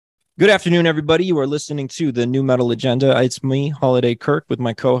Good afternoon, everybody. You are listening to the New Metal Agenda. It's me, Holiday Kirk, with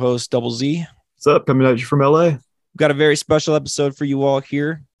my co-host Double Z. What's up? Coming at you from LA. We've got a very special episode for you all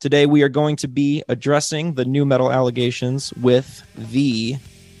here. Today, we are going to be addressing the new metal allegations with the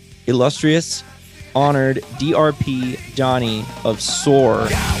illustrious, honored DRP Donnie of SOAR.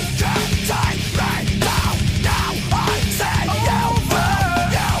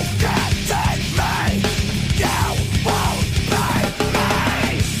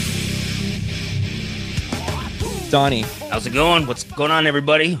 Donnie. How's it going? What's going on,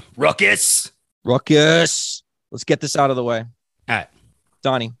 everybody? Ruckus. Let's get this out of the way. All right.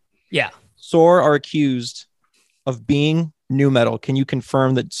 Donnie. Yeah. SOAR are accused of being new metal. Can you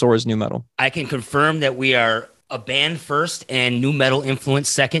confirm that SOAR is new metal? I can confirm that we are a band first and new metal influence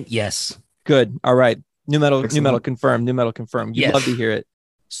second. Yes. Good. All right. New metal Excellent. confirmed. You'd Yes. love to hear it.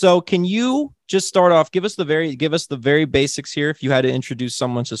 So can you just start off, give us the very basics here. If you had to introduce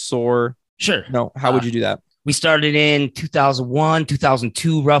someone to SOAR, Sure. how would you do that? We started in 2001,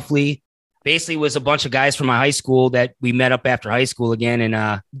 2002, roughly. Basically, it was a bunch of guys from my high school that we met up after high school again.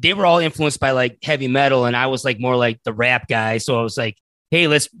 And they were all influenced by like heavy metal. And I was like more like the rap guy. So I was like, hey,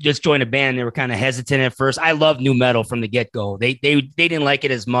 let's just join a band. They were kind of hesitant at first. I loved new metal from the get-go. They didn't like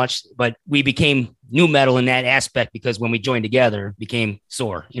it as much, but we became new metal in that aspect because when we joined together, it became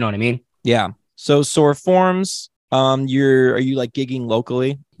SOAR. You know what I mean? Yeah. So SOAR forms. Are you like gigging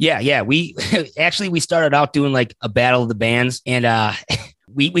locally? Yeah. We started out doing like a battle of the bands, and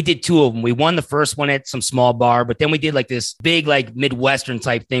we did two of them. We won the first one at some small bar, but then we did like this big like Midwestern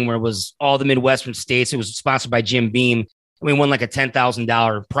type thing where it was all the Midwestern states. It was sponsored by Jim Beam. And we won like a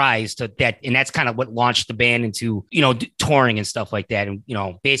 $10,000 prize to that, and that's kind of what launched the band into touring and stuff like that. And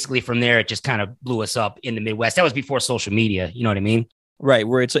basically from there it just kind of blew us up in the Midwest. That was before social media. You know what I mean? Right,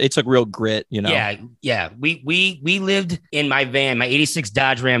 where it's a real grit, Yeah. We lived in my van, my 86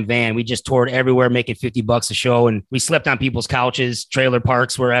 Dodge Ram van. We just toured everywhere, making $50 a show, and we slept on people's couches, trailer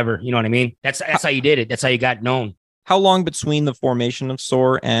parks, wherever. You know what I mean? That's how you did it. That's how you got known. How long between the formation of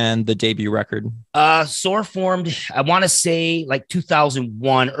SOAR and the debut record? SOAR formed, I want to say like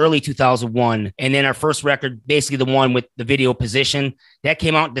 2001, early 2001. And then our first record, basically the one with the video Position, that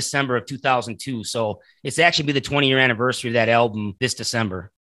came out in December of 2002. So it's actually be the 20-year anniversary of that album this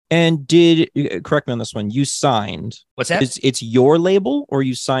December. And correct me on this one, you signed. What's that? It's your label, or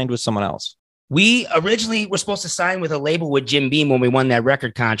you signed with someone else? We originally were supposed to sign with a label with Jim Beam when we won that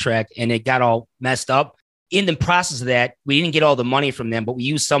record contract, and it got all messed up. In the process of that, we didn't get all the money from them, but we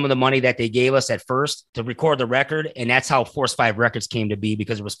used some of the money that they gave us at first to record the record. And that's how Force 5 Records came to be,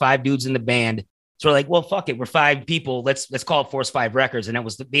 because there was 5 dudes in the band. So we're like, well, fuck it. We're 5 people. Let's call it Force 5 Records. And that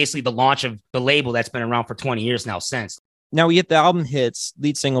was basically the launch of the label that's been around for 20 years now since. Now we get the album hits,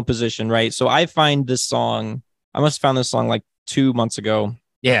 lead single Position, right? So I must have found this song like 2 months ago.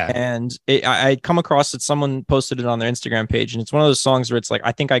 Yeah. And I'd come across it. Someone posted it on their Instagram page. And it's one of those songs where it's like,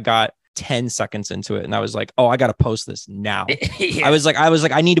 I think I got 10 seconds into it and I was like, oh, I got to post this now. Yeah. I was like,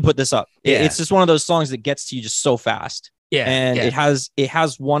 I need to put this up. Yeah. It's just one of those songs that gets to you just so fast. Yeah. And yeah. it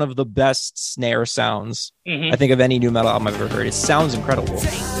has one of the best snare sounds, Mhm. I think, of any new metal album I've ever heard. It sounds incredible.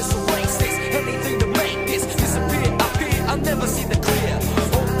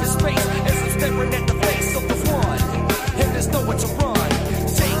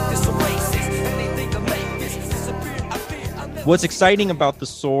 What's exciting about the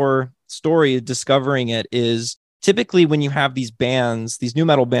SOAR story, discovering it, is typically when you have these bands, these new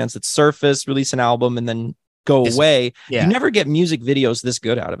metal bands that surface, release an album, and then go away, you never get music videos this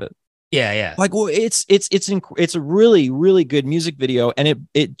good out of it. Yeah. Like, well, it's a really, really good music video, and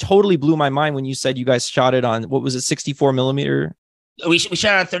it totally blew my mind when you said you guys shot it on, what was it, 64 millimeter? We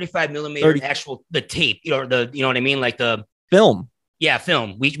shot on 35 millimeter the tape, you know what I mean? Like the film. Yeah,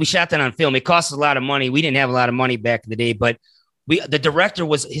 film. We shot that on film. It cost us a lot of money. We didn't have a lot of money back in the day, but the director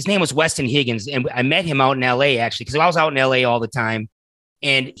his name was Weston Higgins, and I met him out in LA actually, because I was out in LA all the time.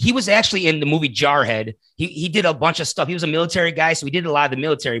 And he was actually in the movie Jarhead. He did a bunch of stuff. He was a military guy, so he did a lot of the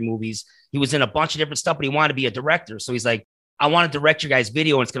military movies. He was in a bunch of different stuff, but he wanted to be a director. So he's like, I want to direct your guys'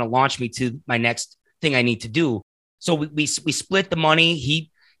 video, and it's going to launch me to my next thing I need to do. So we split the money.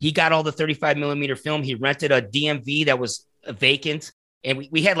 He got all the 35 millimeter film. He rented a DMV that was vacant. And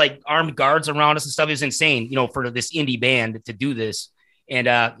we had like armed guards around us and stuff. It was insane, for this indie band to do this. And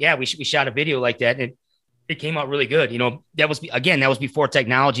we shot a video like that. And it came out really good. That was before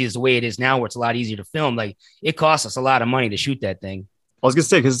technology is the way it is now, where it's a lot easier to film. Like, it cost us a lot of money to shoot that thing. I was going to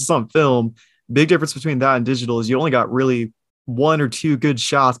say, because it's on film, big difference between that and digital is you only got really 1 or 2 good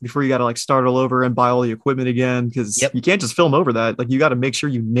shots before you got to like start all over and buy all the equipment again. Because you can't just film over that. Like, you got to make sure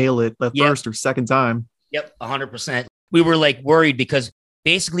you nail it the first or second time. Yep. 100%. We were like worried because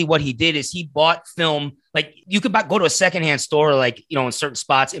basically what he did is he bought film. Like you could go to a secondhand store, like, you know, in certain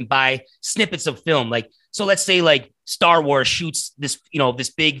spots and buy snippets of film. Like, so let's say like Star Wars shoots this, you know, this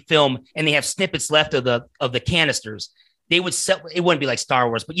big film and they have snippets left of the canisters. They would sell, it wouldn't be like Star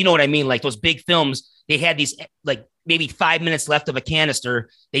Wars, but you know what I mean? Like those big films, they had these like maybe 5 minutes left of a canister.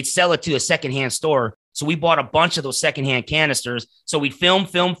 They'd sell it to a secondhand store. So we bought a bunch of those secondhand canisters. So we'd film.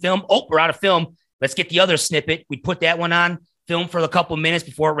 Oh, we're out of film. Let's get the other snippet. We'd put that one on, film for a couple of minutes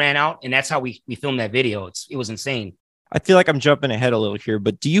before it ran out. And that's how we filmed that video. It was insane. I feel like I'm jumping ahead a little here,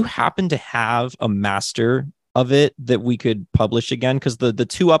 but do you happen to have a master of it that we could publish again? Because the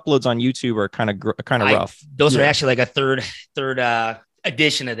two uploads on YouTube are kind of rough. Those are actually like a third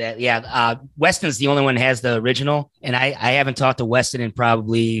edition of that. Yeah. Weston's the only one that has the original. And I haven't talked to Weston in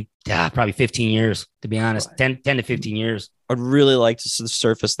probably 15 years, to be honest, 10 to 15 years. I'd really like to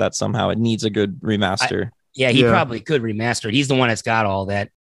surface that somehow. It needs a good remaster. He probably could remaster it. He's the one that's got all that.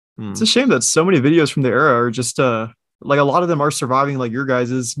 It's a shame that so many videos from the era are just like a lot of them are surviving like your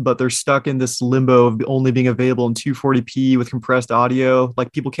guys's, but they're stuck in this limbo of only being available in 240p with compressed audio.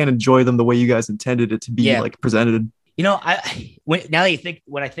 Like people can't enjoy them the way you guys intended it to be like presented. You know, when I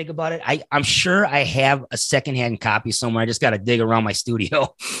think about it, I'm sure I have a secondhand copy somewhere. I just got to dig around my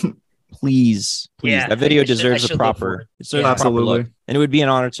studio. Please. Yeah, that video deserves a proper, absolutely. Look. And it would be an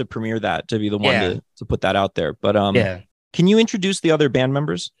honor to premiere that, to be the one to put that out there. But can you introduce the other band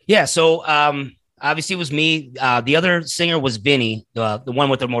members? Yeah. So obviously it was me. The other singer was Vinny, the one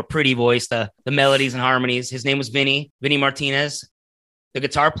with the more pretty voice, the melodies and harmonies. His name was Vinny Martinez. The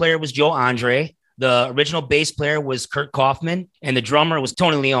guitar player was Joe Andre. The original bass player was Kurt Kaufman, and the drummer was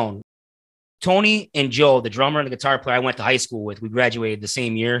Tony Leone. Tony and Joe, the drummer and the guitar player, I went to high school with. We graduated the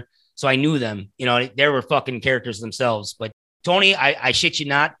same year, so I knew them. You know, they were fucking characters themselves. But Tony, I shit you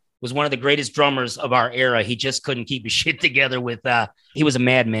not, was one of the greatest drummers of our era. He just couldn't keep his shit together with, he was a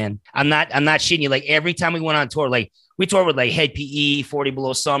madman. I'm not shitting you. Like every time we went on tour, like we toured with like Head PE, 40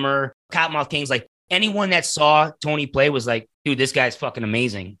 Below Summer, Cottonmouth Kings. Like anyone that saw Tony play was like, dude, this guy's fucking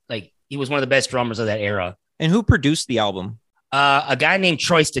amazing. Like he was one of the best drummers of that era. And who produced the album? A guy named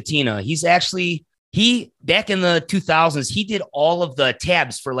Troy Statina. He back in the 2000s, he did all of the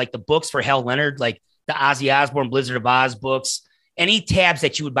tabs for like the books for Hal Leonard, like the Ozzy Osbourne Blizzard of Oz books. Any tabs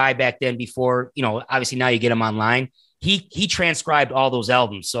that you would buy back then before, you know, obviously now you get them online. He transcribed all those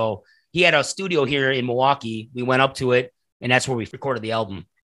albums. So he had a studio here in Milwaukee. We went up to it, and that's where we recorded the album.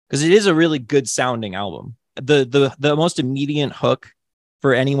 Because it is a really good sounding album. The most immediate hook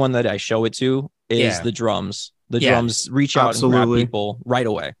for anyone that I show it to is the drums. The drums reach out and grab people right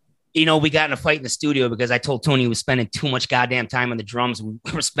away. You know, we got in a fight in the studio because I told Tony he was spending too much goddamn time on the drums. We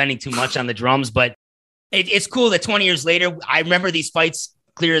were spending too much on the drums, but it's cool that 20 years later, I remember these fights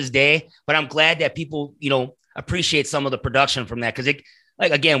clear as day, but I'm glad that people, you know, appreciate some of the production from that. Cause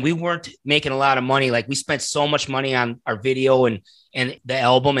like, again, we weren't making a lot of money. Like we spent so much money on our video and the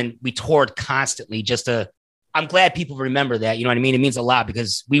album, and we toured constantly I'm glad people remember that. You know what I mean? It means a lot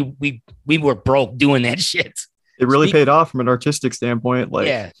because we were broke doing that shit. It really paid off from an artistic standpoint.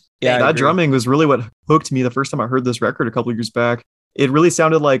 Like, that drumming was really what hooked me the first time I heard this record a couple of years back. It really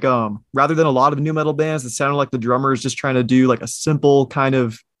sounded like, rather than a lot of new metal bands, it sounded like the drummer is just trying to do like a simple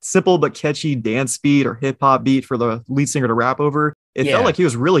but catchy dance beat or hip hop beat for the lead singer to rap over. It felt like he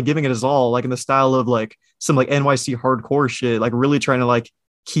was really giving it his all, like in the style of like some like NYC hardcore shit, like really trying to like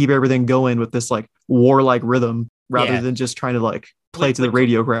keep everything going with this like warlike rhythm rather than just trying to like play to the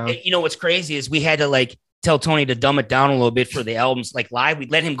radio crowd. You know, what's crazy is we had to like tell Tony to dumb it down a little bit for the albums. Like live, we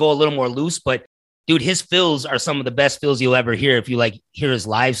let him go a little more loose, but dude, his fills are some of the best fills you'll ever hear if you like hear his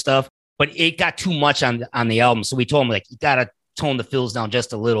live stuff. But it got too much on the album, so we told him like you gotta tone the fills down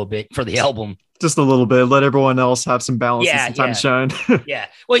just a little bit for the album, just a little bit. Let everyone else have some balance and some time to shine. Yeah,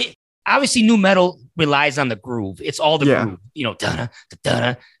 well, obviously, new metal relies on the groove. It's all the groove, you know.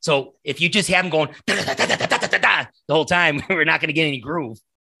 Da-da. So if you just have them going the whole time, we're not going to get any groove.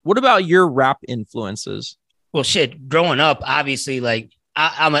 What about your rap influences? Well, shit, growing up, obviously, like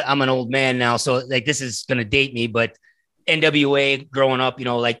I'm an old man now, so like this is gonna date me, but NWA growing up, you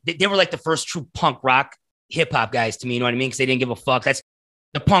know, like they were like the first true punk rock hip hop guys to me, you know what I mean? Because they didn't give a fuck. That's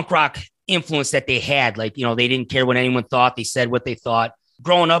the punk rock influence that they had. Like, you know, they didn't care what anyone thought. They said what they thought.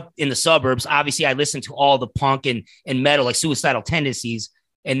 Growing up in the suburbs, obviously I listened to all the punk and metal, like Suicidal Tendencies,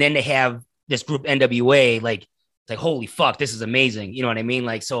 and then they have this group NWA, like holy fuck, this is amazing. You know what I mean?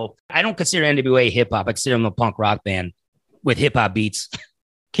 Like, so I don't consider NWA hip hop. I consider them a punk rock band with hip hop beats.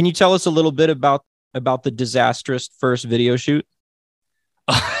 Can you tell us a little bit about the disastrous first video shoot?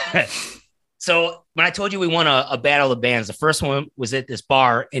 So when I told you we won a battle of bands, the first one was at this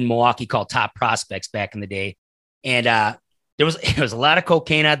bar in Milwaukee called Top Prospects back in the day. And there was a lot of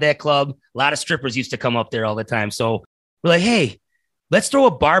cocaine at that club. A lot of strippers used to come up there all the time. So we're like, hey, let's throw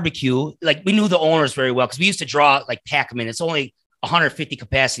a barbecue. Like, we knew the owners very well because we used to draw like Pac-Man. It's only 150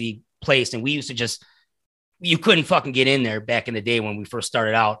 capacity place, and we used to you couldn't fucking get in there back in the day when we first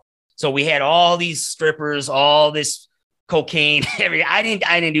started out. So we had all these strippers, all this cocaine. I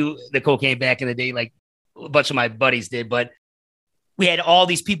didn't do the cocaine back in the day like a bunch of my buddies did, but we had all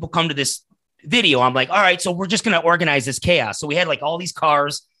these people come to this video. I'm like, all right, so we're just going to organize this chaos. So we had like all these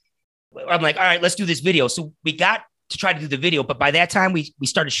cars. I'm like, all right, let's do this video. So we got to try to do the video, but by that time we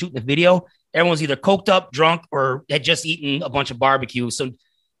started shooting the video. Everyone was either coked up, drunk, or had just eaten a bunch of barbecue. So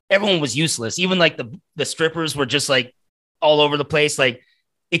everyone was useless. Even like the strippers were just like all over the place. Like,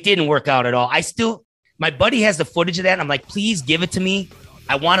 it didn't work out at all. My buddy has the footage of that. And I'm like, please give it to me.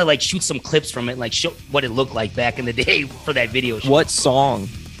 I want to like shoot some clips from it, like show what it looked like back in the day for that video shoot. What song?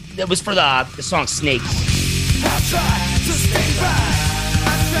 That was for the song Snakes. I tried to stay right.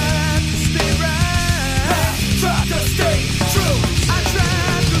 I tried to stay right. I tried to stay true. I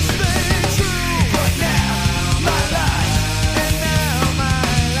tried to stay true. But now my life, and now my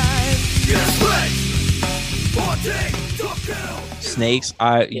life is split. 14 to kill. Snakes.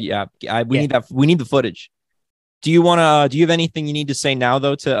 We need the footage. Do you have anything you need to say now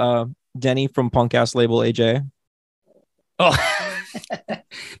though to Denny from punk ass label AJ? Oh,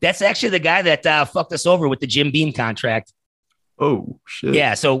 that's actually the guy that fucked us over with the Jim Beam contract. Oh shit.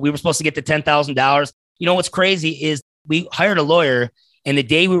 Yeah. So we were supposed to get the $10,000. You know, what's crazy is we hired a lawyer, and the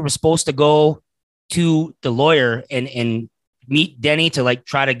day we were supposed to go to the lawyer and meet Denny to like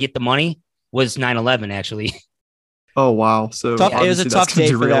try to get the money was 9/11 actually. Oh wow. So tough, it was a tough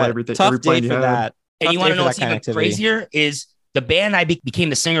day for that. Tough day for that. And you want to know what's even crazier is the band I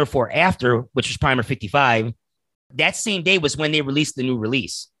became the singer for after, which was Primer 55. That same day was when they released the new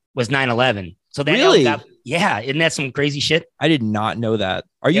release, was 9/11. So that really? Yeah. Isn't that some crazy shit? I did not know that.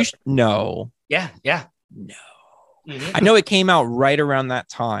 Are you? No. Yeah. No. Mm-hmm. I know it came out right around that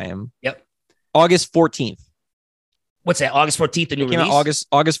time. Yep. August 14th. What's that? August 14th, the new release?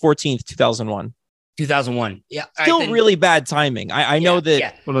 August 14th, 2001. 2001. Yeah. Still really bad timing. I know that.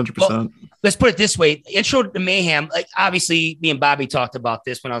 Yeah. 100%. Well, let's put it this way. Intro to Mayhem, like obviously me and Bobby talked about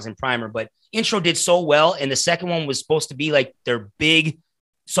this when I was in Primer, but Intro did so well. And the second one was supposed to be like their big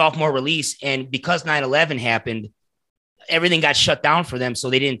sophomore release. And because 9/11 happened, everything got shut down for them. So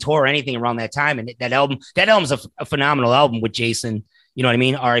they didn't tour or anything around that time. And that album's a phenomenal album with Jason. You know what I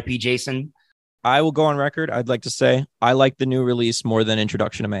mean? R.I.P. Jason. I will go on record. I'd like to say I like the new release more than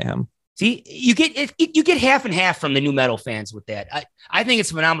Introduction to Mayhem. See, you get half and half from the new metal fans with that. I think it's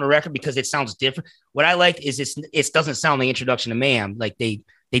a phenomenal record because it sounds different. What I like is it doesn't sound like Introduction to Mayhem. Like they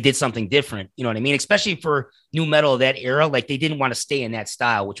did something different. You know what I mean? Especially for new metal of that era. Like they didn't want to stay in that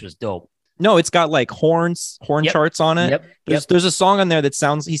style, which was dope. No, it's got like horn Yep. charts on it. Yep. There's a song on there that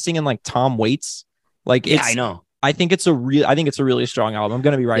sounds he's singing like Tom Waits. Like yeah, I know. I think it's a really strong album. I'm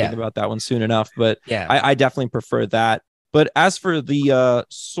going to be writing about that one soon enough, but yeah, I definitely prefer that. But as for the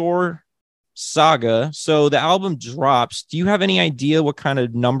Sore Saga, so the album drops. Do you have any idea what kind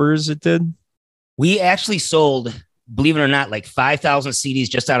of numbers it did? We actually sold, believe it or not, like 5,000 CDs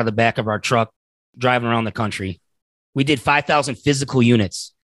just out of the back of our truck driving around the country. We did 5,000 physical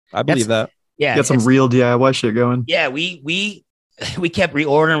units. I believe that. Yeah. Got some real DIY shit going. Yeah. We kept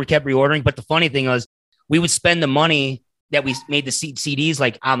reordering. But the funny thing was we would spend the money that we made the CDs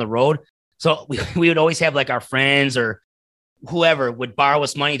like on the road. So we would always have like our friends or whoever would borrow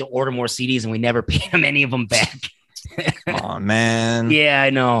us money to order more CDs, and we never paid them any of them back. Oh man. Yeah, I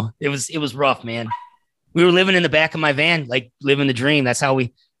know. It was rough, man. We were living in the back of my van, like living the dream. That's how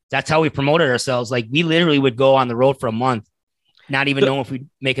we promoted ourselves. Like we literally would go on the road for a month, not even know if we'd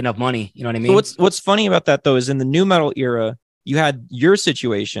make enough money. You know what I mean? So what's funny about that though is in the new metal era, you had your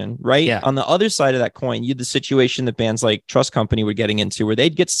situation, right? Yeah. On the other side of that coin, you had the situation that bands like Trust Company were getting into where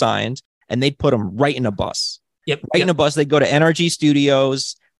they'd get signed and they'd put them right in a bus. Yep. In a bus. They'd go to NRG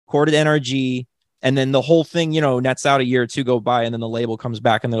Studios, recorded NRG, and then the whole thing, nets out a year or two go by, and then the label comes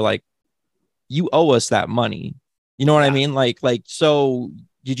back and they're like, you owe us that money. You know what I mean? Like, so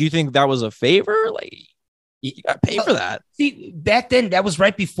did you think that was a favor? Like, you got to pay for that. See, back then, that was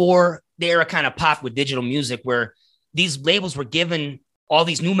right before the era kind of popped with digital music, where these labels were given all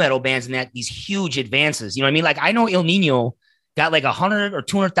these new metal bands and these huge advances. You know what I mean? Like, I know Il Nino got like $100,000 or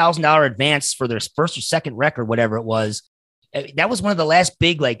 $200,000 advance for their first or second record, whatever it was. That was one of the last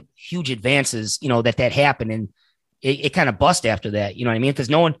big, like, huge advances, that happened. And it kind of bust after that. You know what I mean? Because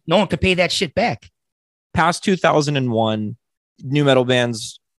no one could pay that shit back. Past 2001, new metal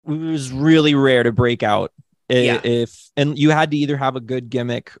bands, it was really rare to break out. And you had to either have a good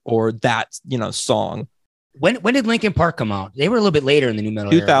gimmick or that, song. When did Linkin Park come out? They were a little bit later in the new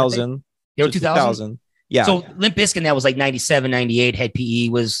metal 2000. Era. They were 2000. Yeah. So Limp Bizkit, that was like 97, 98. Head PE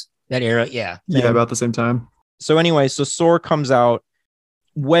was that era. Yeah. Yeah, about the same time. So anyway, so Soar comes out.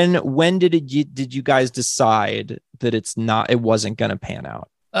 When did you guys decide that it wasn't going to pan out?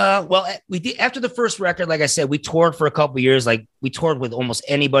 Well, we did after the first record. Like I said, we toured for a couple of years. Like we toured with almost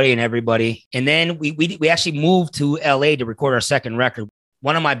anybody and everybody, and then we actually moved to LA to record our second record.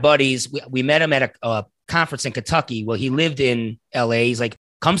 One of my buddies, we met him at a conference in Kentucky. Well, he lived in LA. He's like,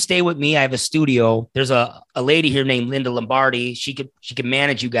 come stay with me. I have a studio. There's a lady here named Linda Lombardi. She could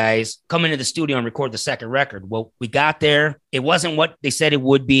manage you guys. Come into the studio and record the second record. Well, we got there. It wasn't what they said it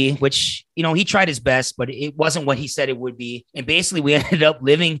would be, which, he tried his best, but it wasn't what he said it would be. And basically we ended up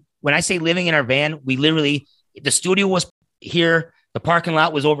living, when I say living in our van, the studio was here. The parking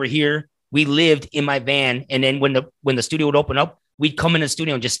lot was over here. We lived in my van. And then when the studio would open up, we'd come in the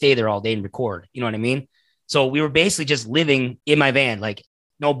studio and just stay there all day and record. You know what I mean? So we were basically just living in my van, like,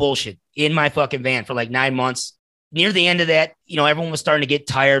 no bullshit, in my fucking van for like 9 months. Near the end of that, everyone was starting to get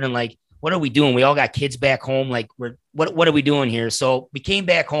tired and like, what are we doing? We all got kids back home. Like, what are we doing here? So we came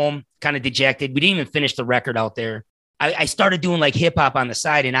back home kind of dejected. We didn't even finish the record out there. I started doing like hip hop on the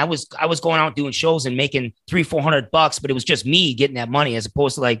side, and I was going out doing shows and making $300-400, but it was just me getting that money, as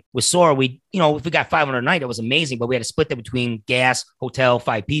opposed to like with Sora, if we got 500 a night, it was amazing, but we had to split that between gas, hotel,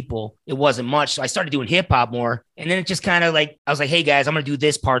 5 people. It wasn't much. So I started doing hip hop more. And then it just kind of like, I was like, hey guys, I'm going to do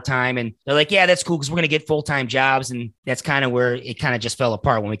this part-time. And they're like, yeah, that's cool, because we're going to get full-time jobs. And that's kind of where it kind of just fell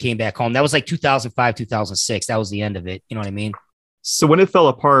apart when we came back home. That was like 2005, 2006. That was the end of it. You know what I mean? So when it fell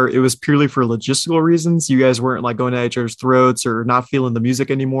apart, it was purely for logistical reasons. You guys weren't like going at each other's throats or not feeling the music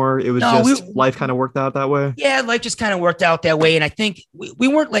anymore. It was life kind of worked out that way. Yeah, life just kind of worked out that way. And I think we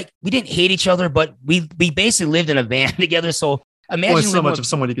weren't like, we didn't hate each other, but we basically lived in a van together. So imagine only so much of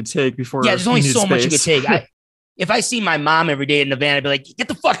someone you could take before. Yeah, there's only so much you could take. If I see my mom every day in the van, I'd be like, get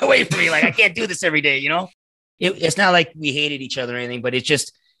the fuck away from me. Like, I can't do this every day, It's not like we hated each other or anything, but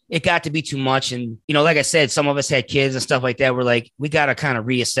it got to be too much. And, like I said, some of us had kids and stuff like that. We're like, we got to kind of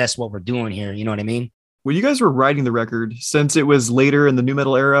reassess what we're doing here. You know what I mean? When you guys were writing the record, since it was later in the new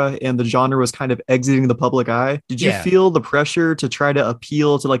metal era and the genre was kind of exiting the public eye, did you feel the pressure to try to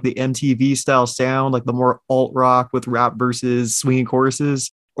appeal to like the MTV style sound, like the more alt rock with rap verses, swinging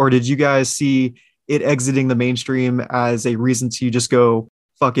choruses? Or did you guys see it exiting the mainstream as a reason to just go,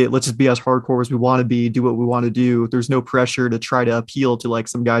 fuck it, let's just be as hardcore as we want to be, do what we want to do. There's no pressure to try to appeal to like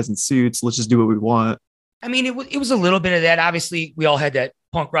some guys in suits. Let's just do what we want. I mean, it was a little bit of that. Obviously, we all had that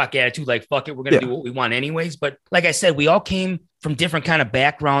punk rock attitude, like, fuck it, we're going to do what we want anyways. But like I said, we all came from different kind of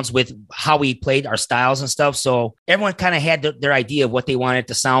backgrounds with how we played our styles and stuff. So everyone kind of had their idea of what they wanted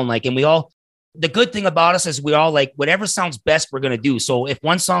to sound like. And the good thing about us is we all like, whatever sounds best, we're going to do. So if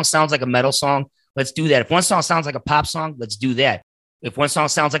one song sounds like a metal song, let's do that. If one song sounds like a pop song, let's do that. If one song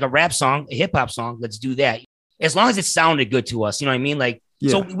sounds like a rap song, a hip hop song, let's do that. As long as it sounded good to us, you know what I mean? Like,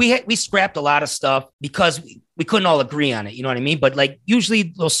 so we scrapped a lot of stuff because we couldn't all agree on it. You know what I mean? But like,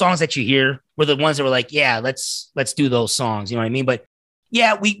 usually those songs that you hear were the ones that were like, yeah, let's do those songs. You know what I mean? But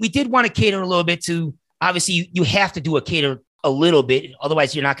yeah, we did want to cater a little bit to, obviously you have to do a cater a little bit.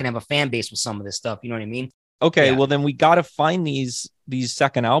 Otherwise you're not going to have a fan base with some of this stuff. You know what I mean? Okay. Yeah. Well, then we got to find these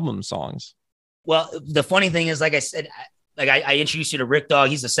second album songs. Well, the funny thing is, like I said, I introduced you to Rick Dog.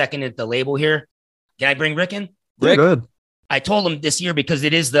 He's the second at the label here. Can I bring Rick in? Rick? Good. I told him this year, because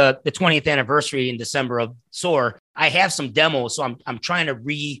it is the 20th anniversary in December of Soar. I have some demos, so I'm trying to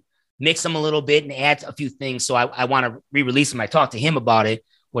remix them a little bit and add a few things. So I want to re-release them. I talked to him about it,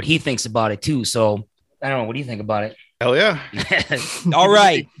 what he thinks about it too. So I don't know. What do you think about it? Hell yeah. All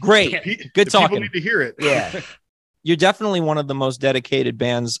right. Great. Good talking. People need to hear it. Yeah. You're definitely one of the most dedicated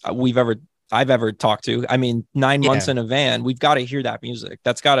bands I've ever talked to. I mean, 9 months in a van, we've got to hear that music.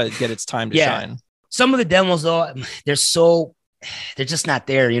 That's got to get its time to shine. Some of the demos though, they're just not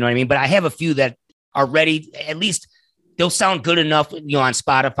there. You know what I mean? But I have a few that are ready. At least they'll sound good enough, on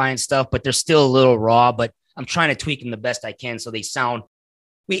Spotify and stuff, but they're still a little raw, but I'm trying to tweak them the best I can. So they sound,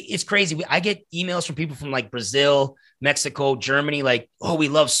 it's crazy. I get emails from people from like Brazil, Mexico, Germany, like, oh, we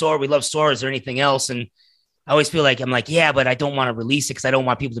love Soar. Is there anything else? And I always feel like, I'm like, yeah, but I don't want to release it because I don't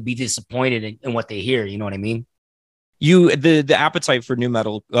want people to be disappointed in what they hear. You know what I mean? The appetite for new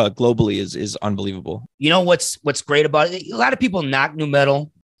metal globally is unbelievable. You know what's great about it? A lot of people knock new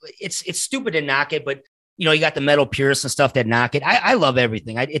metal. It's stupid to knock it, but you got the metal purists and stuff that knock it. I love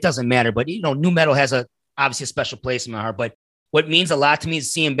everything. It doesn't matter, but new metal has obviously a special place in my heart. But what means a lot to me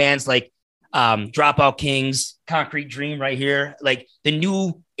is seeing bands like, Dropout Kings, Concrete Dream right here. Like the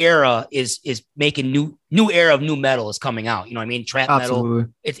new era is making new era of new metal is coming out. You know what I mean? Trap metal.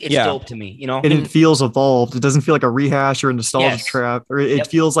 It's dope to me, you know? And it feels evolved. It doesn't feel like a rehash or a nostalgia trap, or it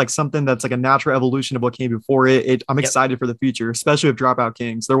feels like something that's like a natural evolution of what came before it. I'm excited for the future, especially with Dropout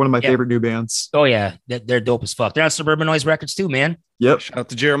Kings. They're one of my favorite new bands. Oh yeah. They're dope as fuck. They're on Suburban Noise Records too, man. Yep. Shout out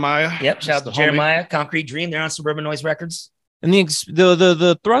to Jeremiah. Yep. Shout out to Jeremiah. Concrete Dream. They're on Suburban Noise Records. And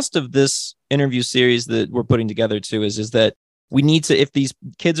the thrust of this interview series that we're putting together too is that we need to, if these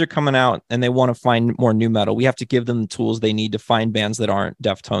kids are coming out and they want to find more new metal, we have to give them the tools they need to find bands that aren't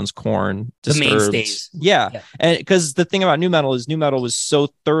Deftones, Korn, Disturbed. The mainstays. Yeah. And because the thing about new metal is new metal was so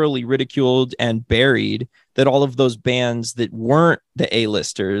thoroughly ridiculed and buried that all of those bands that weren't the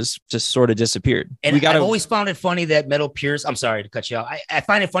A-listers just sort of disappeared. And I've always found it funny that metal purists, I'm sorry to cut you off. I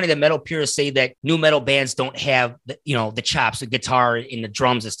find it funny that metal purists say that new metal bands don't have the chops, the guitar and the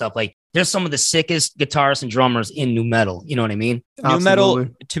drums and stuff. Like there's some of the sickest guitarists and drummers in new metal. You know what I mean? Absolutely. New metal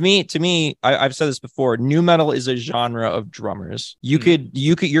to me, I've said this before. New metal is a genre of drummers. You could,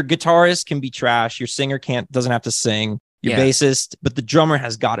 your guitarist can be trash. Your singer doesn't have to sing. Your bassist, but the drummer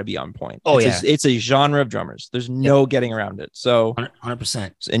has got to be on point. It's a genre of drummers. There's no getting around it. So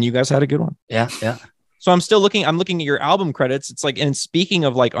 100%. And you guys had a good one. Yeah. So I'm looking at your album credits. It's like, and speaking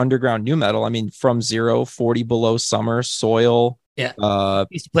of like underground new metal, I mean, From Zero, 40 Below Summer, Soil. Yeah.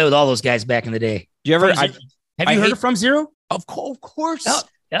 Used to play with all those guys back in the day. Do you ever? Have you heard of From Zero? Of course. Oh,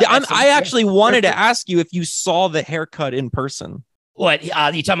 I actually wanted to ask you if you saw the haircut in person. What? You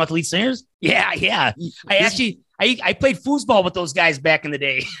talking about the lead singers? Yeah. I played foosball with those guys back in the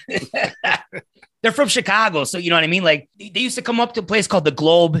day. They're from Chicago. So, you know what I mean? Like they used to come up to a place called the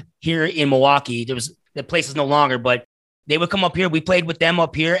Globe here in Milwaukee. The place is no longer, but they would come up here. We played with them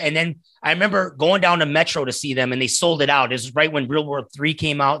up here. And then I remember going down to Metro to see them and they sold it out. It was right when Real World 3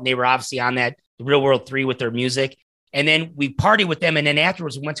 came out and they were obviously on that Real World 3 with their music. And then we partied with them. And then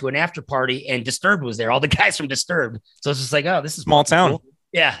afterwards we went to an after party and Disturbed was there. All the guys from Disturbed. So it's just like, oh, this is small town. Cool.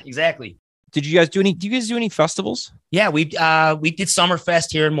 Yeah, exactly. Do you guys do any festivals? Yeah, we did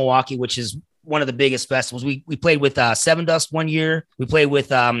Summerfest here in Milwaukee, which is one of the biggest festivals. We played with Seven Dust one year. We played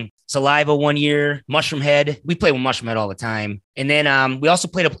with Saliva one year, Mushroom Head. We play with Mushroom Head all the time. And then we also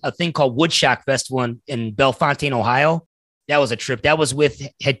played a thing called Woodshock Festival in Bellefontaine, Ohio. That was a trip. That was with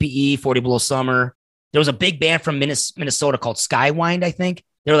Head PE, 40 Below Summer. There was a big band from Minnesota called Skywind, I think.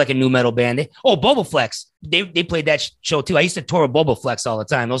 They were like a new metal band. Boboflex. They played that show too. I used to tour with Boboflex all the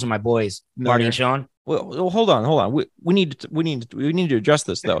time. Those are my boys, Marty and Sean. Well, hold on. We need to address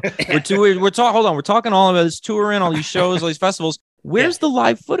this though. We're talking all about this touring, all these shows, all these festivals. Where's the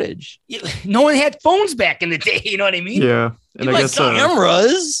live footage? No one had phones back in the day. You know what I mean? Yeah. And I guess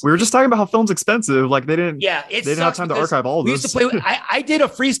cameras. We were just talking about how film's expensive. Like they didn't have time to archive all of this. We used to play. I did a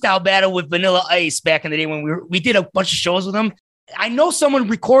freestyle battle with Vanilla Ice back in the day when we did a bunch of shows with them. I know someone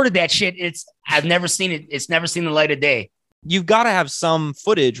recorded that shit. I've never seen it. It's never seen the light of day. You've got to have some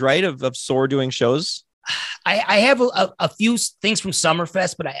footage, right? Of Soar doing shows. I have a few things from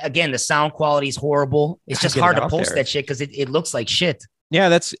Summerfest, but again, the sound quality is horrible. It's just hard to post that shit because it looks like shit. Yeah,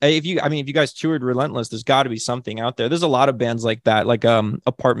 that's if you guys toured Relentless, there's got to be something out there. There's a lot of bands like that, like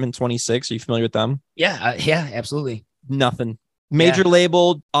Apartment 26. Are you familiar with them? Yeah, absolutely. Nothing. Major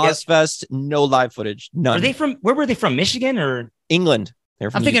label, Ozfest, no live footage. None. Where were they from? Michigan or England? They're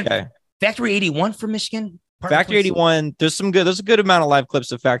from I'm thinking UK. Factory 81 from Michigan. Factory 81. There's a good amount of live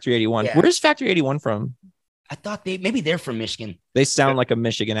clips of Factory 81. Yeah. Where's Factory 81 from? I thought they're from Michigan. They sound like a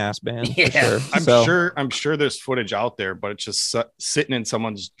Michigan ass band. Yeah, for sure. I'm sure there's footage out there, but it's just sitting in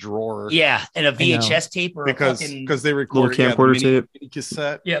someone's drawer. Yeah, and a VHS tape or because they recorded camcorder tape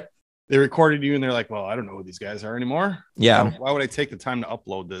cassette. Yep. They recorded you and they're like, well, I don't know who these guys are anymore. Yeah. Why would I take the time to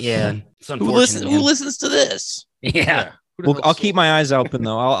upload this? Yeah. Who listens to this? Yeah. Well, I'll keep my eyes open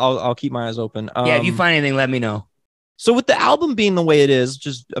though. I'll keep my eyes open. If you find anything, let me know. So with the album being the way it is,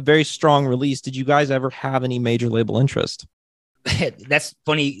 just a very strong release, did you guys ever have any major label interest? That's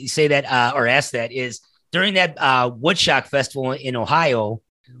funny you say that or ask that is during that Woodshock Festival in Ohio,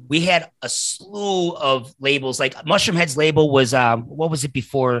 we had a slew of labels. Like Mushroom Head's label was, what was it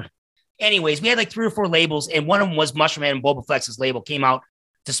before? Anyways, we had like 3 or 4 labels, and one of them was Mushroom Head and Boboflex's label came out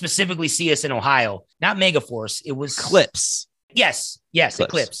to specifically see us in Ohio. Not Megaforce. It was Clips. Yes,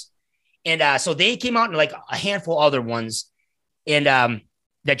 Eclipse. And so they came out in like a handful of other ones. And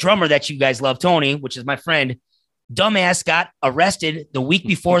that drummer that you guys love, Tony, which is my friend, dumbass got arrested the week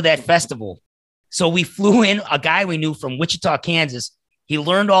before that festival. So we flew in a guy we knew from Wichita, Kansas. He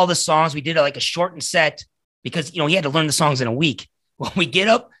learned all the songs. We did like a shortened set because, he had to learn the songs in a week. When we get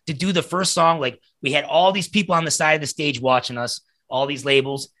up to do the first song, like we had all these people on the side of the stage watching us, all these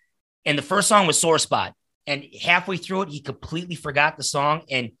labels. And the first song was Sore Spot. And halfway through it, he completely forgot the song.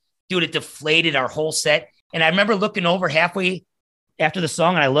 And dude, it deflated our whole set. And I remember looking over halfway after the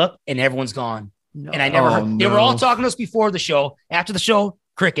song, and I looked, and everyone's gone. No. And I never heard. They were all talking to us before the show. After the show,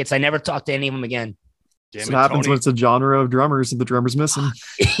 crickets. I never talked to any of them again. That's what happens when it's a genre of drummers and the drummer's missing.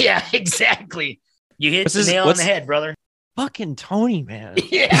 Yeah, exactly. You hit the nail on the head, brother. Fucking Tony, man.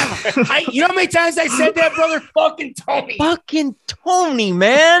 Yeah. You know how many times I said that, brother? Fucking Tony. Fucking Tony,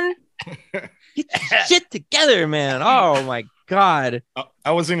 man. Get your shit together, man. Oh, my God.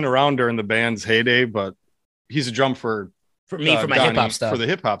 I wasn't even around during the band's heyday, but he's a drum for me, for my hip hop stuff. For the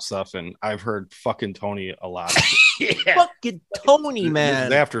hip hop stuff. And I've heard fucking Tony a lot. Yeah. Fucking Tony, man.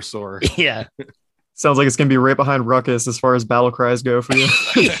 It's after sore. Yeah. Sounds like it's going to be right behind Ruckus as far as battle cries go for you.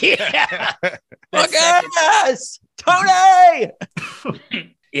 Yeah. Ruckus! Tony!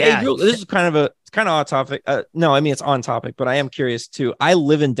 Yeah. Hey, this is kind of off topic. No, I mean, it's on topic, but I am curious too. I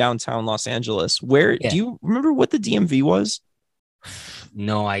live in downtown Los Angeles. Where do you remember what the DMV was?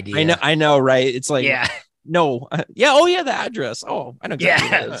 No idea. I know, right? It's like, no. Yeah. Oh, yeah. The address. Oh, I know exactly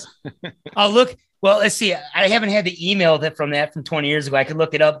what it is. Oh, look. Well, let's see. I haven't had the email from 20 years ago. I could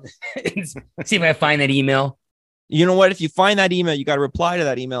look it up and see if I find that email. You know what? If you find that email, you got to reply to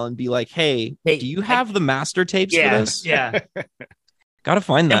that email and be like, hey, do you have the master tapes for this? Yeah. Got to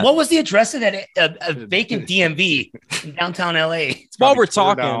find that. And what was the address of that vacant DMV in downtown LA? While we're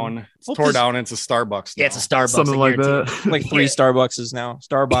talking, it's tore down. It's a Starbucks. Yeah, it's a Starbucks. Something like that. Like 3 Starbucks now.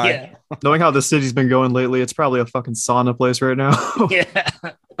 Starbucks. Yeah. Knowing how the city's been going lately, it's probably a fucking sauna place right now. Yeah.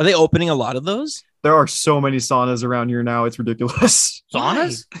 Are they opening a lot of those? There are so many saunas around here now. It's ridiculous.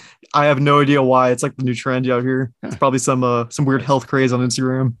 Saunas? I have no idea why. It's like the new trend out here. It's probably some weird health craze on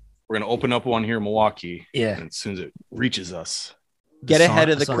Instagram. We're going to open up one here in Milwaukee. Yeah. And as soon as it reaches us, get ahead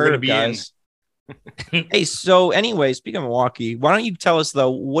of the curve, guys. Hey, so anyway, speaking of Milwaukee, why don't you tell us,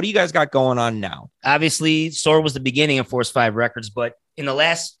 though, what do you guys got going on now? Obviously, Sore was the beginning of Force 5 Records, but in the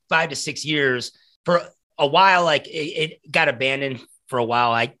last 5 to 6 years, for a while, like it got abandoned for a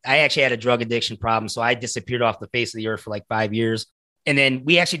while. I actually had a drug addiction problem, so I disappeared off the face of the earth for like 5 years. And then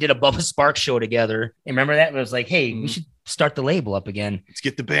we actually did a Bubba Sparks show together. And remember that? It was like, hey, we should start the label up again. Let's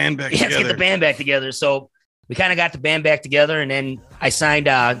get the band back together. Let's get the band back together. So we kind of got the band back together, and then I signed,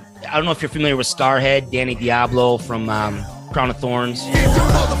 I don't know if you're familiar with Scarhead, Danny Diablo from Crown of Thorns.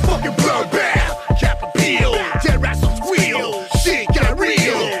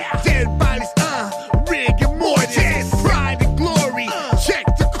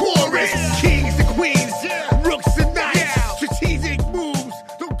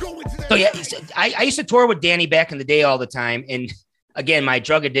 So yeah, I used to tour with Danny back in the day all the time, and again, my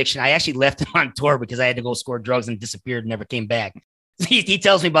drug addiction, I actually left him on tour because I had to go score drugs and disappeared and never came back. He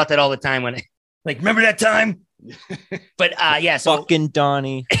tells me about that all the time when remember that time? But yeah, so fucking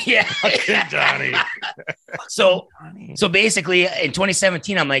Donnie. Yeah. Fucking Donnie. So basically in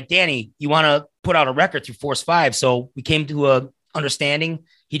 2017, I'm like, Danny, you want to put out a record through Force 5? So we came to a understanding.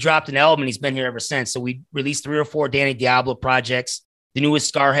 He dropped an album and he's been here ever since. So we released 3 or 4 Danny Diablo projects, the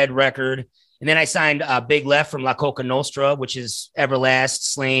newest Scarhead record. And then I signed Big Left from La Coca Nostra, which is Everlast,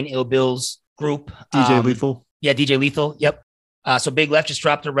 Slain, Ill Bill's group. DJ Lethal. Yeah, DJ Lethal. Yep. So Big Left just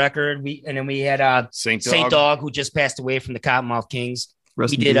dropped a record. And then we had Saint Dog, who just passed away from the Cottonmouth Kings.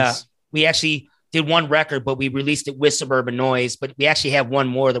 We actually did one record, but we released it with Suburban Noise. But we actually have one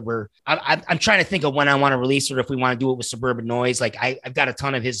more that I'm trying to think of when I want to release it, or if we want to do it with Suburban Noise. Like I've got a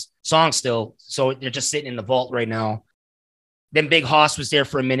ton of his songs still, so they're just sitting in the vault right now. Then Big Hoss was there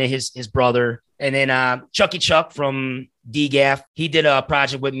for a minute, his brother. And then Chucky Chuck from DGAF, he did a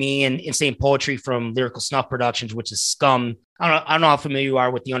project with me and Insane Poetry from Lyrical Snuff Productions, which is Scum. I don't know how familiar you are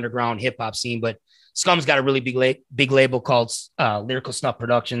with the underground hip hop scene, but Scum's got a really big label called Lyrical Snuff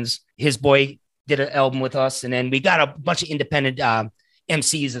Productions. His boy did an album with us. And then we got a bunch of independent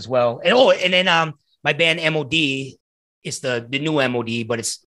MCs as well. And then my band MOD, it's the new MOD, but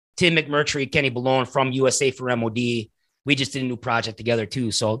it's Tim McMurtry, Kenny Balone from USA for MOD. We just did a new project together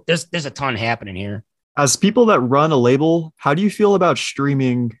too. So there's a ton happening here. As people that run a label, how do you feel about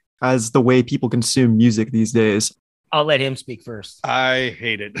streaming as the way people consume music these days? I'll let him speak first. I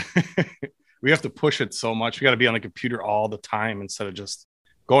hate it. We have to push it so much. We got to be on the computer all the time instead of just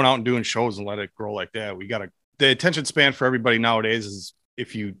going out and doing shows and let it grow like that. The attention span for everybody nowadays is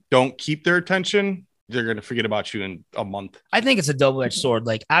if you don't keep their attention, they're going to forget about you in a month. I think it's a double-edged sword.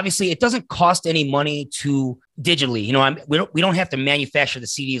 Like, obviously, it doesn't cost any money to digitally. You know, we don't have to manufacture the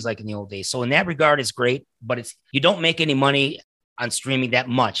CDs like in the old days. So in that regard, it's great. But you don't make any money on streaming that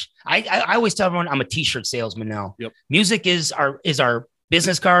much. I always tell everyone I'm a T-shirt salesman now. Yep. Music is our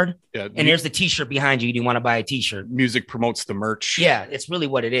business card. Yeah. And here's the t-shirt behind you. Do you want to buy a t-shirt? Music promotes the merch. Yeah, it's really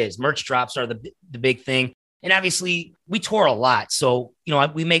what it is. Merch drops are the big thing. And obviously we tour a lot. So,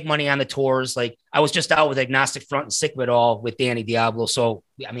 we make money on the tours. Like I was just out with Agnostic Front and Sick of It All with Danny Diablo. So,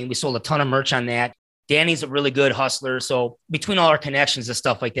 we sold a ton of merch on that. Danny's a really good hustler. So between all our connections and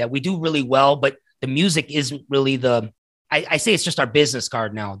stuff like that, we do really well, but the music isn't really I say it's just our business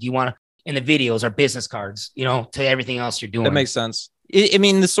card now. Do you want to, in the videos, our business cards, to everything else you're doing. That makes sense.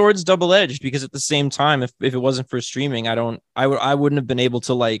 The sword's double-edged because at the same time, if it wasn't for streaming, I wouldn't have been able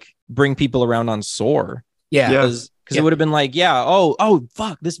to like bring people around on Soar. Yeah. Because it would have been like, oh,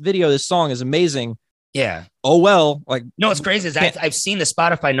 fuck, this song is amazing. Yeah. Oh, well, like. No, it's crazy. I've seen the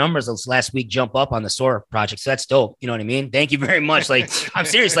Spotify numbers this last week jump up on the Soar project. So that's dope. You know what I mean? Thank you very much. Like, I'm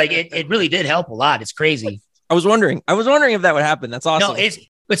serious. Like, it really did help a lot. It's crazy. I was wondering if that would happen. That's awesome. No,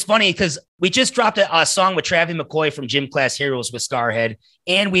 it's funny because we just dropped a song with Travis McCoy from Gym Class Heroes with Scarhead.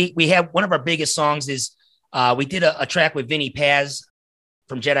 And we have one of our biggest songs is we did a track with Vinny Paz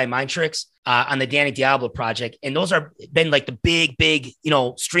from Jedi Mind Tricks on the Danny Diablo project. And those are been like the big,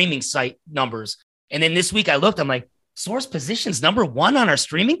 streaming site numbers. And then this week I looked, I'm like, Source positions #1 on our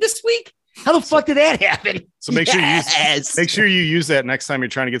streaming this week? How the fuck did that happen? So make sure you use that next time you're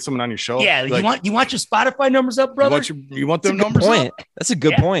trying to get someone on your show. Yeah, like, you want your Spotify numbers up, brother? You want them numbers up? That's a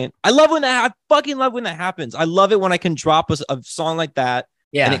good point. I fucking love when that happens. I love it when I can drop a song like that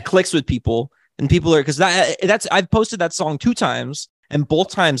and it clicks with people and people are, because I've posted that song 2 times and both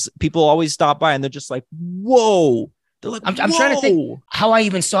times people always stop by and they're just like, whoa. Like, I'm trying to think how I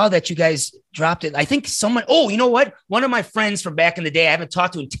even saw that you guys dropped it. I think someone, you know what? One of my friends from back in the day, I haven't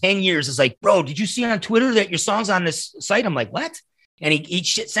talked to in 10 years, is like, bro, did you see on Twitter that your song's on this site? I'm like, what? And he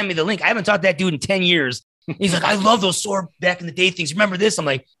sent me the link. I haven't talked to that dude in 10 years. He's like, I love those Soar back in the day things. Remember this? I'm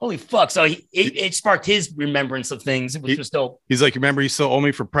like, holy fuck. So it sparked his remembrance of things. It was just dope. He's like, remember you still owe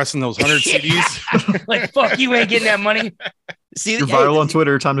me for pressing those 100 CDs? Like, fuck, you ain't getting that money. See, you're viral on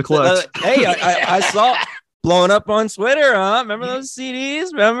Twitter. Time to collect. I saw blowing up on Twitter, huh? Remember those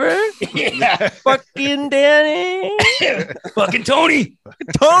CDs? Remember? Yeah. Fucking Danny. Fucking Tony.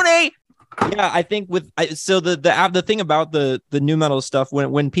 Yeah, I think the thing about the new metal stuff,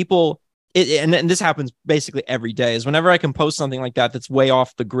 when people, and this happens basically every day, is whenever I can post something like that that's way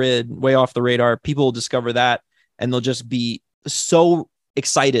off the grid, way off the radar, people will discover that and they'll just be so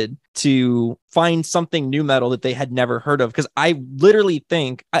excited to find something new metal that they had never heard of. Because I literally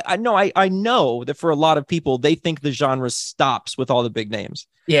think I know that for a lot of people, they think the genre stops with all the big names.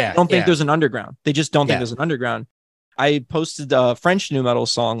 Yeah, I don't think there's an underground. They just don't think there's an underground. I posted a French new metal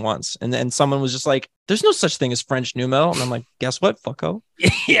song once, and then someone was just like, "There's no such thing as French new metal," and I'm like, "Guess what, fucko?"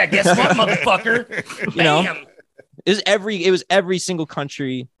 Yeah, guess what, motherfucker? You know, it was every single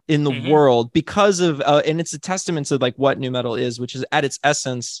country in the world because of and it's a testament to like what new metal is, which is at its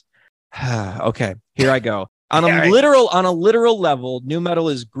essence. Okay, here I go. On a literal level, new metal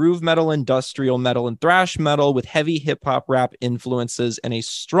is groove metal, industrial metal, and thrash metal with heavy hip hop rap influences and a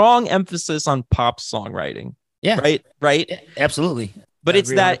strong emphasis on pop songwriting. Yeah, right. Yeah, absolutely. But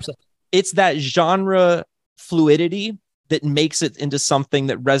it's that genre fluidity that makes it into something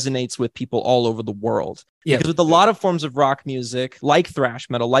that resonates with people all over the world. Yeah. Because with a lot of forms of rock music, like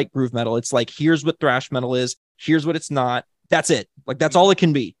thrash metal, like groove metal, it's like, here's what thrash metal is, here's what it's not. That's it. Like, that's all it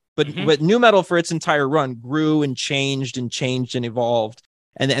can be. But new metal for its entire run grew and changed and evolved.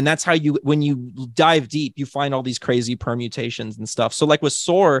 And that's how when you dive deep, you find all these crazy permutations and stuff. So like with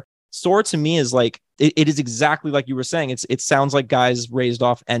Soar to me is like, it is exactly like you were saying. It sounds like guys raised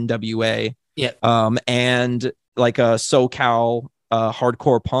off NWA. Yeah. And like a SoCal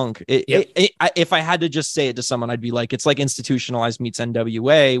hardcore punk. If I had to just say it to someone, I'd be like, it's like Institutionalized meets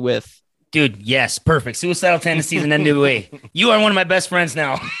NWA with. Dude, yes, perfect. Suicidal Tendencies and NWA. You are one of my best friends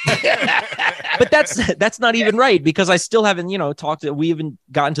now. But that's not even right, because I still haven't, we haven't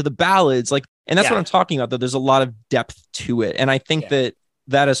gotten to the ballads. Like, and that's what I'm talking about, though. There's a lot of depth to it. And I think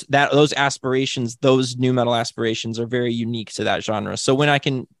those aspirations, those new metal aspirations are very unique to that genre. So when I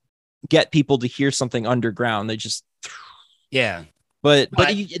can get people to hear something underground, they just, But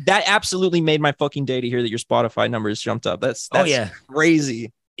that absolutely made my fucking day to hear that your Spotify numbers jumped up. That's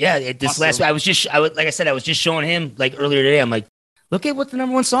crazy. Yeah, last week I was just showing him like earlier today. I'm like, look at what the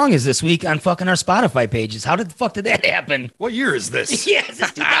 #1 song is this week on fucking our Spotify pages. How the fuck did that happen? What year is this? Yeah, is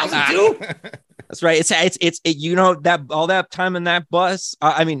this 2002? That's right. It's that all that time in that bus.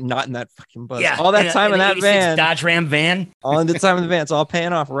 I mean, not in that fucking bus. Yeah, all that time in that van, Dodge Ram van. All the time in the van. It's all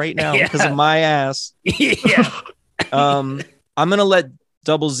paying off right now because of my ass. Yeah. I'm gonna let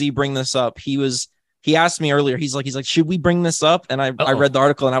Double Z bring this up. He asked me earlier. He's like, should we bring this up? And I read the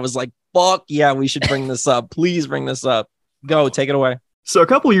article and I was like, fuck yeah, we should bring this up. Please bring this up. Go, take it away. So a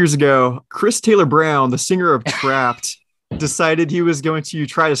couple years ago, Chris Taylor Brown, the singer of Trapped, decided he was going to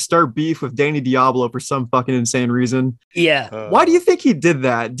try to start beef with Danny Diablo for some fucking insane reason. Yeah. Why do you think he did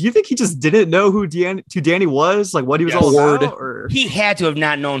that? Do you think he just didn't know who Danny was? Like what he was all about? Or? He had to have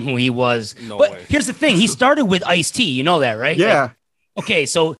not known who he was. No but way. Here's the thing. He started with Ice-T. You know that, right? Yeah. Like, okay,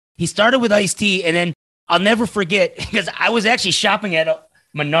 so he started with Ice-T, and then I'll never forget because I was actually shopping at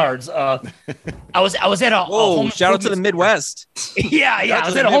Menards. I was at a home shout out to the store. Midwest. Yeah. I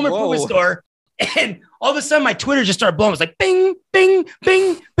was at a home improvement store, and all of a sudden my Twitter just started blowing. It was like bing, bing,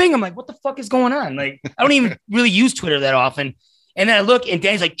 bing, bing. I'm like, what the fuck is going on? Like, I don't even really use Twitter that often. And then I look, and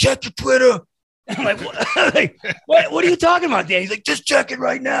Danny's like, check your Twitter. And I'm like, what? What are you talking about, Danny? He's like, just check it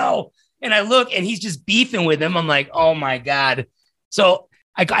right now. And I look, and he's just beefing with him. I'm like, oh my God. So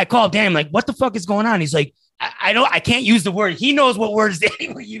I called Danny. I'm like, what the fuck is going on? He's like, I can't use the word. He knows what words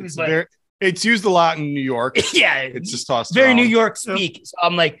Danny will use. But It's used a lot in New York. Yeah. It's just tossed very around. New York speak. So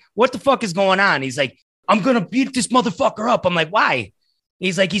I'm like, what the fuck is going on? He's like, I'm going to beat this motherfucker up. I'm like, why?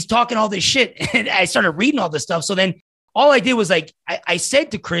 He's like, he's talking all this shit. And I started reading all this stuff. So then all I did was like, I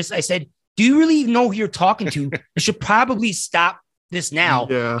said to Chris, I said, do you really know who you're talking to? You should probably stop this now.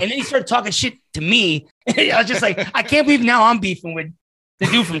 Yeah. And then he started talking shit to me. I was just like, I can't believe now I'm beefing with the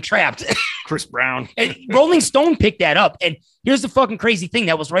dude from Trapped. Chris Brown. And Rolling Stone picked that up. And here's the fucking crazy thing.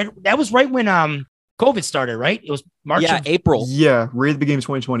 That was right when COVID started, right? It was March. Yeah, April. Yeah, right at the beginning of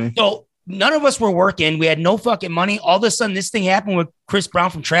 2020. So none of us were working. We had no fucking money. All of a sudden, this thing happened with Chris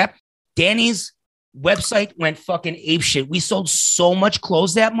Brown from Trap. Danny's website went fucking apeshit. We sold so much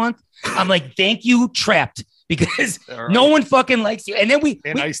clothes that month. I'm like, thank you, Trapped, because no one fucking likes you. And then we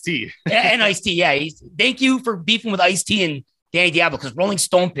Ice-T. and Ice-T. Yeah, thank you for beefing with Ice-T and Danny Diablo, because Rolling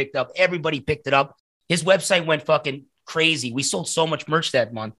Stone picked up. Everybody picked it up. His website went fucking crazy. We sold so much merch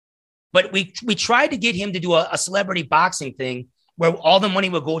that month. But we tried to get him to do a celebrity boxing thing where all the money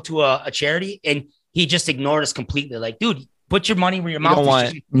would go to a charity, and he just ignored us completely. Like, dude, put your money where your mouth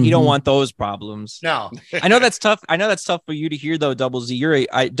is. You don't want those problems. No. I know that's tough. I know that's tough for you to hear, though, Double Z.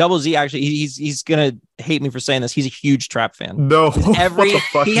 Double Z, actually, he's gonna hate me for saying this. He's a huge Trap fan. No.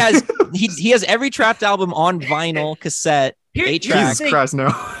 He has every Trapped album on vinyl, cassette. Jesus Christ, no.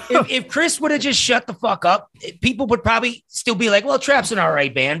 if Chris would have just shut the fuck up, people would probably still be like, well, Trap's an all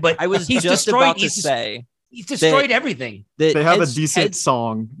right band, but I was he's just destroyed, about to say he's destroyed everything. They have a decent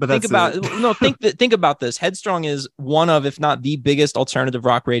song, but think about this. Headstrong is one of, if not the biggest alternative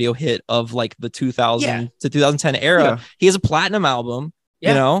rock radio hit of like the 2000 to 2010 era. Yeah. He has a platinum album.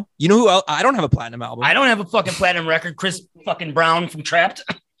 Yeah. You know who else? I don't have a platinum album. I don't have a fucking platinum record. Chris fucking Brown from Trapped.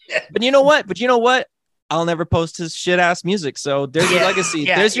 But you know what? I'll never post his shit ass music. So there's your legacy.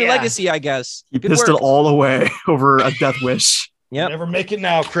 There's your legacy, I guess. He pissed it all away over a death wish. Yeah. Never make it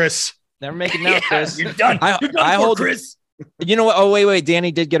now, Chris. Never make it now, Chris. You're done. You're done hold Chris. You know what? Oh, wait.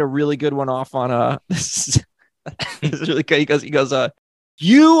 Danny did get a really good one off on this is really good. He goes,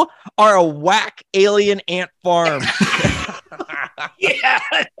 you are a whack alien ant farm. Yeah.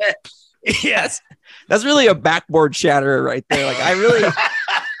 Yes. That's really a backboard shatterer right there. Like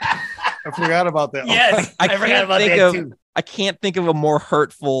I forgot about that. Yes, I forgot about that too. I can't think of a more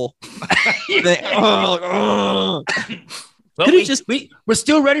hurtful thing. Well, we're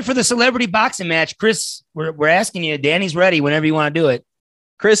still ready for the celebrity boxing match, Chris. We're asking you. Danny's ready whenever you want to do it.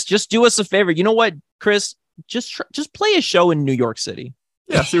 Chris, just do us a favor. You know what, Chris? Just play a show in New York City.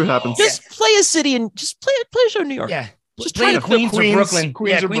 Yeah, see what happens. Just play a city and just play a show in New York. Yeah, just play the Queens or Brooklyn.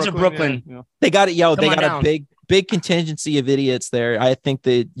 Queens or Brooklyn. Yeah. They got it. They got a big contingency of idiots there. I think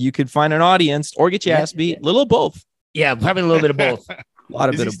that you could find an audience or get your ass beat. Little of both. Yeah, probably a little bit of both. A lot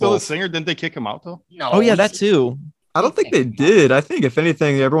of Is bit he of still both. a singer? Didn't they kick him out though? No. Oh yeah, that too. I don't think they did. I think if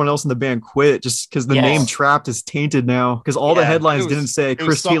anything, everyone else in the band quit just because the name Trapped is tainted now. Because all the headlines didn't say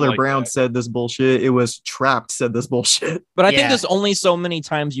Chris Taylor Brown said this bullshit. It was Trapped said this bullshit. But I think there's only so many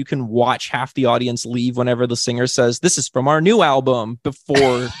times you can watch half the audience leave whenever the singer says, "This is from our new album,"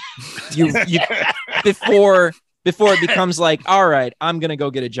 before before it becomes like, all right, I'm going to go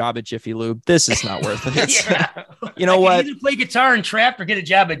get a job at Jiffy Lube. This is not worth it. You know what? Either play guitar and Trap or get a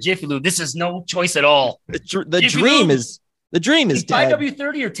job at Jiffy Lube. This is no choice at all. The dream is dead.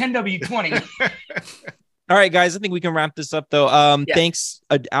 5W30 or 10W20. All right, guys, I think we can wrap this up, though. Thanks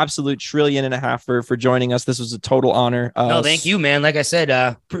an absolute trillion and a half for joining us. This was a total honor. No, thank you, man. Like I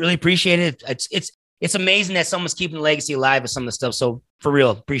said, really appreciate it. It's amazing that someone's keeping the legacy alive with some of the stuff. So for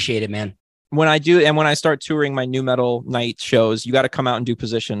real, appreciate it, man. When I do, and when I start touring my new metal night shows, you got to come out and do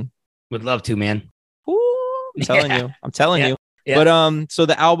Position. Would love to, man. Ooh, I'm telling you. Yeah. But so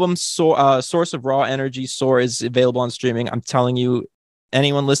the album Source of Raw Energy Soar is available on streaming. I'm telling you,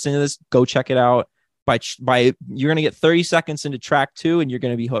 anyone listening to this, go check it out. by you're going to get 30 seconds into track 2 and you're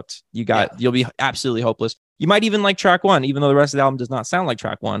going to be hooked. You'll be absolutely hopeless. You might even like track 1, even though the rest of the album does not sound like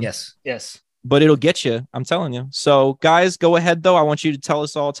track 1. Yes. But it'll get you. I'm telling you. So guys, go ahead though. I want you to tell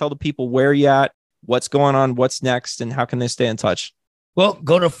the people where you're at, what's going on, what's next, and how can they stay in touch? Well,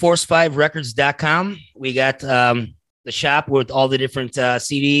 go to force5records.com. We got the shop with all the different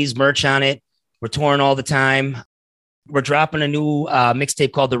CDs, merch on it. We're touring all the time. We're dropping a new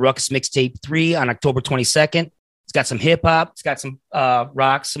mixtape called the Ruckus Mixtape 3 on October 22nd. It's got some hip hop. It's got some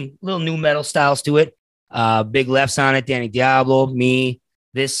rock, some little new metal styles to it. Big Left's on it. Danny Diablo, me,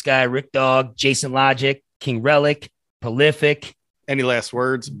 this guy, Rick Dog, Jason Logic, King Relic, Prolific. Any last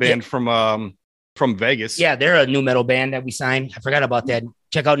words? Band from Vegas. Yeah, they're a new metal band that we signed. I forgot about that.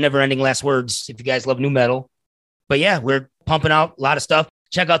 Check out Never Ending Last Words if you guys love new metal. But yeah, we're pumping out a lot of stuff.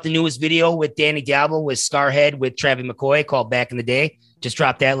 Check out the newest video with Danny Diablo with Scarhead with Travis McCoy called Back in the Day. Just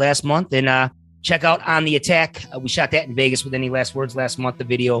dropped that last month. And check out On the Attack. We shot that in Vegas with Any Last Words last month, the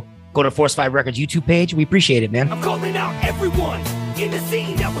video. Go to Force 5 Records YouTube page. We appreciate it, man. I'm calling out everyone in the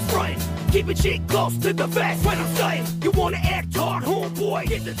scene that was fronting. Keeping shit close to the vest when I'm saying you wanna act hard, homeboy,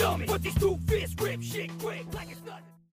 get the dummy. But these two fists grip shit quick like it's